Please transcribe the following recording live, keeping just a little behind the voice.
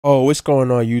Oh, what's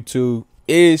going on, YouTube?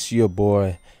 It's your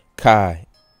boy Kai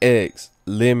X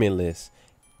Limitless,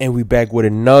 and we back with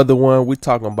another one. We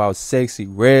talking about Sexyy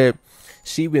Red.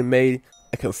 She been made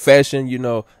a confession,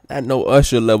 not no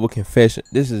Usher level confession.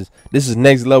 This is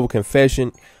next level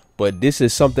confession, but this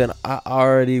is something I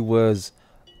already was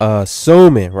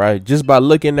assuming, right? Just by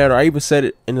looking at her. I even said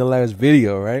it in the last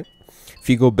video, right? If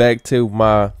you go back to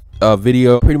my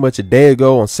video pretty much a day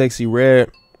ago on Sexyy Red,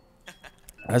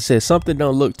 I said something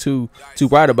don't look too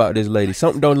right about this lady.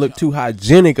 Something don't look too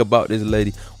hygienic about this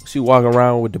lady. She walking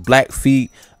around with the black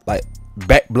feet, like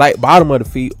black bottom of the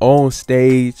feet on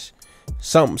stage.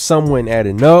 Someone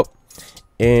adding up,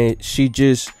 and she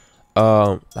just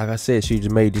like I said, she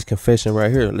just made this confession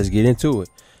right here. Let's get into it.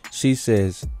 She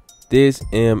says, "This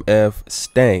MF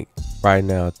stank right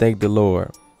now. Thank the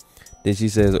Lord." Then she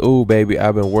says, "Ooh, baby,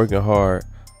 I've been working hard.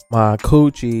 My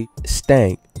coochie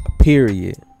stank.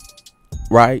 Period."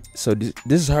 Right? So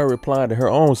this is her replying to her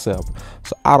own self.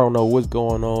 So I don't know what's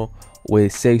going on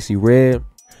with Sexyy Red.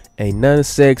 Ain't nothing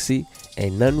sexy,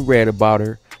 ain't nothing red about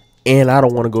her, and I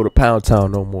don't want to go to Pound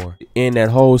Town no more in that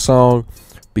whole song,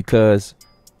 because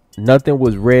nothing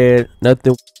was red,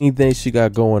 anything she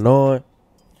got going on.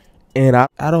 And I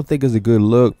don't think it's a good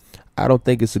look. I don't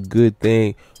think it's a good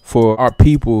thing for our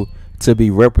people to be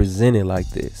represented like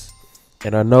this.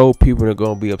 And I know people are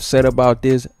going to be upset about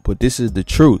this, but this is the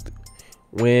truth.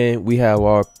 When we have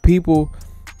our people,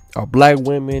 our black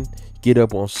women, get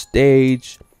up on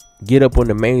stage, get up on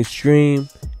the mainstream,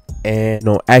 and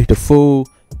act a fool,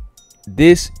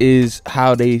 this is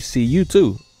how they see you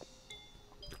too.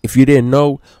 If you didn't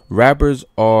know, rappers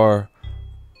are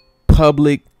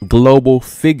public global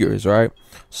figures, right?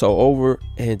 So over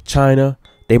in China,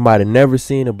 they might have never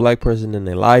seen a black person in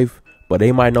their life, but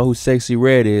they might know who Sexyy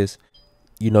Red is.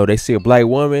 They see a black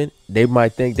woman, they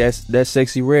might think that's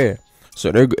Sexyy Red. So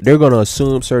they're gonna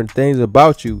assume certain things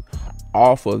about you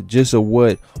off of just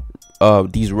what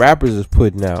these rappers is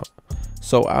putting out.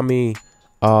 So I mean,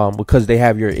 because they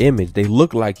have your image, they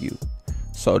look like you.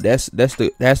 So that's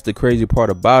the crazy part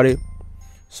about it.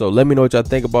 So let me know what y'all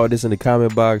think about this in the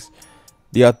comment box.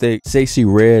 Do y'all think Sexyy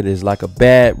Red is like a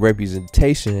bad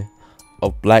representation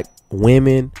of black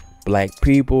women, black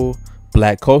people,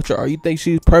 black culture, or you think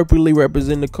she's perfectly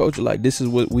representing the culture? Like this is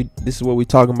what we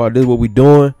talking about. This is what we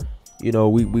doing.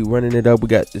 We running it up. We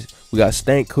got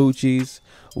stank coochies.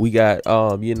 We got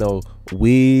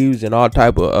weaves and all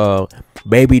type of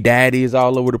baby daddies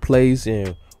all over the place,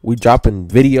 and we dropping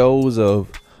videos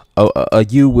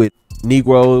of you with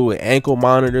Negroes with ankle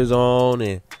monitors on,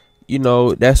 and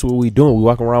that's what we doing. We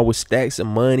walking around with stacks of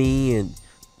money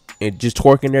and just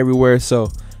twerking everywhere. So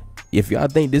if y'all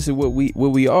think this is what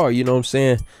we are, you know what I'm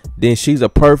saying, then she's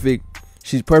perfect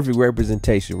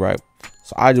representation, right?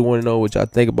 So I just want to know what y'all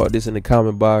think about this in the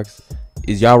comment box.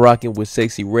 Is y'all rocking with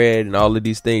Sexyy Red and all of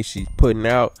these things she's putting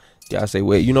out? Y'all say,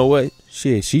 wait, you know what?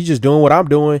 Shit, she's just doing what I'm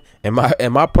doing in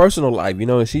my personal life,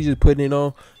 and she's just putting it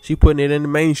on. She putting it in the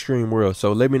mainstream world.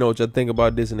 So let me know what y'all think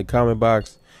about this in the comment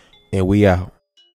box, and we out.